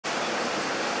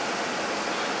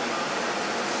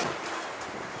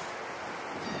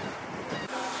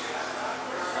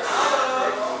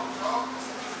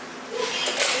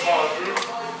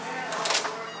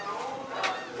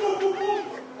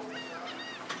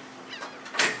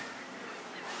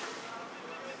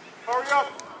hurry up.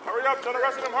 Hurry up, tell the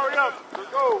rest of them, hurry up.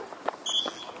 Let's go.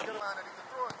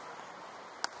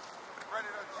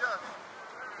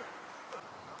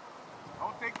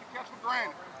 Don't take the catch for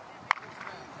granted.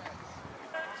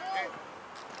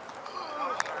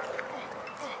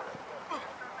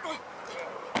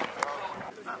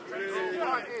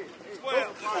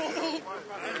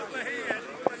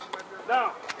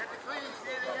 Down.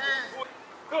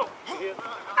 Go.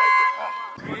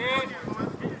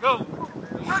 Go.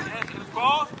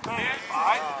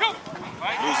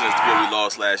 Losing is what we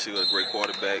lost last year. A great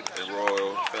quarterback and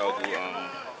Royal Falco.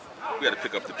 We got to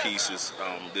pick up the pieces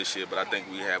this year, but I think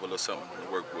we have a little something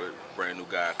to work with. Brand new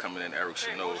guy coming in, Ehret,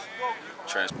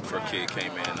 transfer kid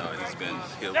came in.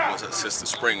 He was since the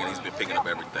spring, and he's been picking up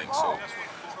everything. So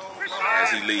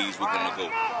as he leaves, we're gonna go.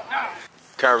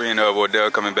 Khayree and Wardell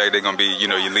coming back, they're going to be,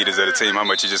 your leaders of the team. How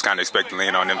much you just kind of expect to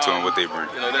lean on them two and what they bring?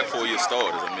 They're 4-year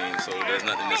starters. So there's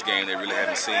nothing in this game they really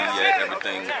haven't seen yet.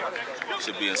 Everything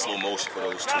should be in slow motion for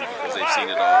those two because they've seen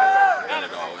it all, done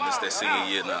it all. And it's their senior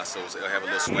year now, so they'll have a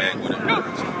little swag with them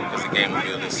because the game will be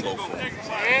a little slow for them.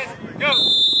 Go.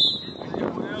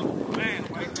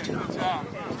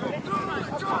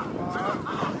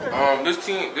 This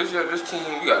team,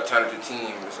 we got a talented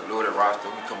team. It's a loaded roster.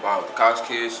 We combine with the Cox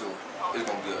kids, so it's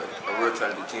gonna be a real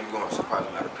talented team. We're gonna surprise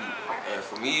a lot of people. And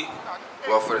for me,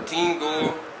 for the team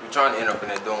goal, we're trying to end up in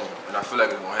that dome, and I feel like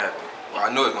it's gonna happen. Well, I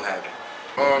know it's gonna happen.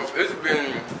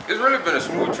 It's really been a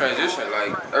smooth transition.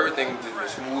 Like everything just been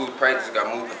smooth. Practice got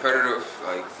more competitive.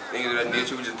 Like things of that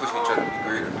nature. We just pushing each other to be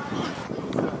greater.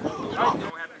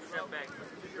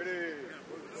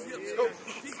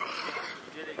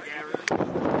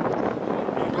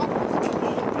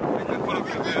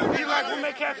 We'll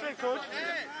make catch it, coach.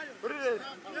 What it is?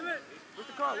 What's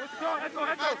the call? What's the call? Echo,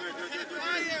 echo.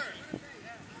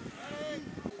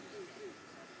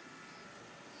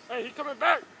 Hey, he's coming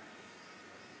back.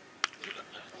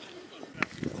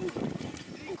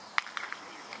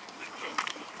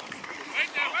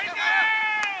 Right there.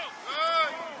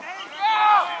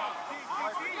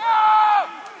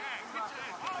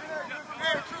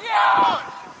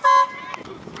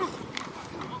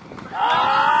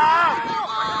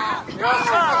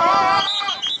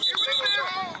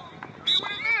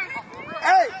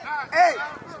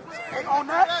 Hey, on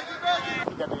that?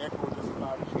 You got the echo just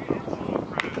about it.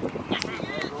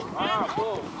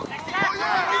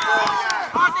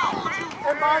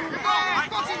 Hey, Bonnie.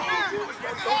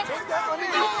 Don't take that money.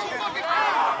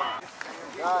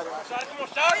 Got it.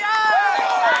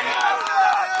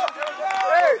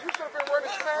 Hey, you should have been wearing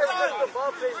the smash with the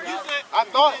bump. I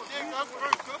thought.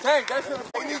 Dang, that should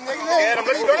have been nigga. Yeah,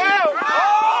 let's go down.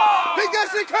 Pick that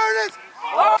shit, Curtis.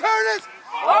 Curtis.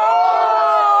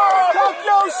 Talk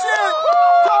your shit!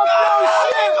 Talk your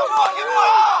shit!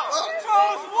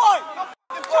 Charles White!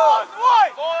 Charles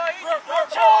White!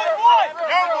 Charles White!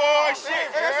 Young boy, shit!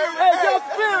 Hey,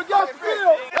 y'all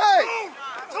feel! Hey!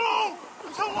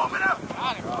 Two warming up!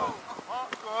 Got it, bro.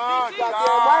 Got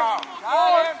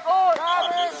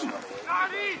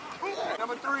it!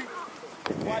 Number 3.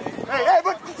 Hey,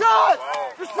 but John!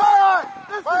 Deshaun!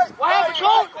 What happened,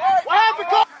 coach? What happened,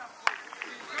 coach?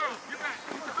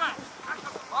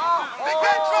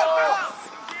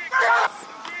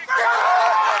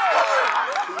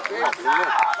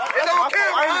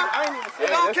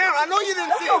 It's on camera. I know you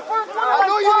didn't see him. I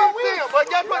know you didn't see him, but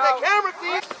guess what? That camera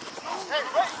sees.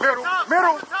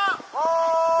 Middle.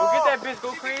 Go get that bitch, go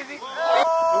crazy.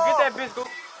 Go get that bitch, go.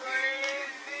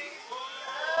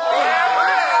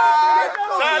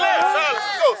 Silence.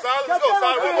 Let's go.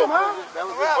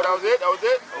 That was it. All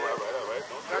right.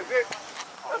 That's it.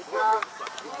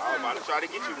 I'm about to try to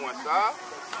get you one, Sal.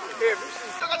 Here,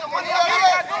 I got the money out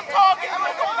here. Don't talk it. I'm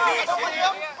not going to get shit.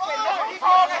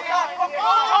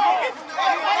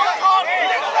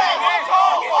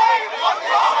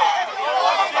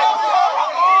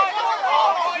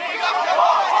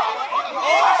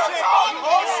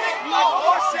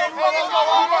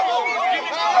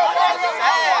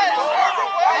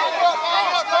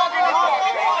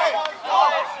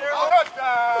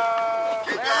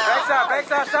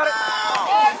 Backside, shot it.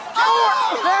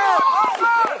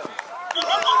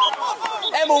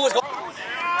 That move was going.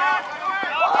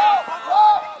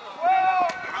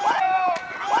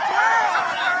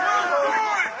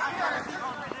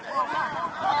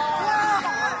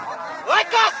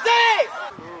 Like I said.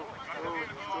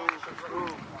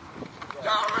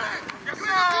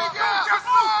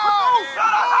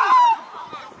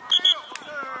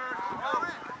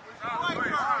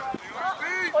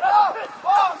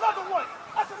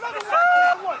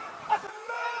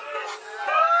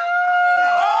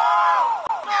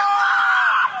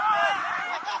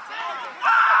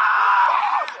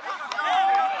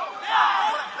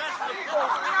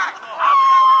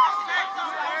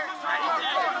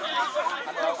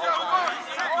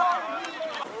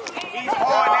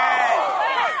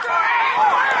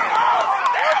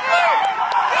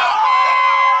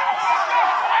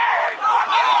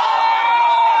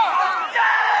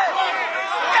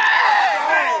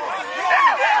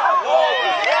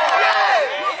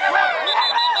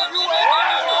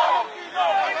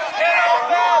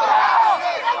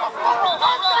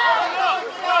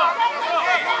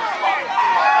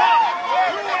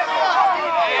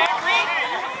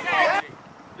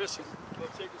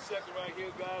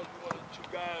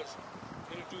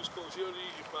 Syracuse coach Ehret.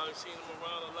 You probably seen him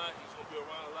around a lot. He's going to be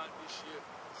around a lot this year.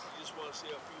 We just want to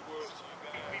say a few words to you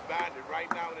guys. We bind it right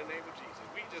now in the name of Jesus.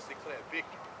 We just declare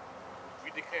victory. We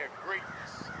declare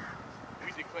greatness. We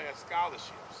declare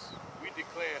scholarships. We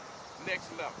declare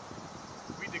next level.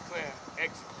 We declare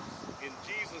excellence. In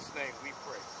Jesus' name we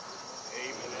pray.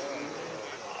 Amen.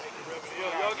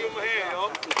 Y'all give him a hand,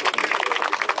 y'all.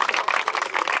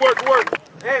 Work.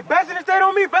 Hey, best in the state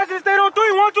on me. Best in the state on 3.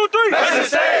 1, 2, 3. Best in the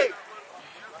state.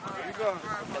 Here you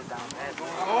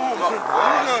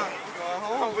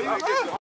go.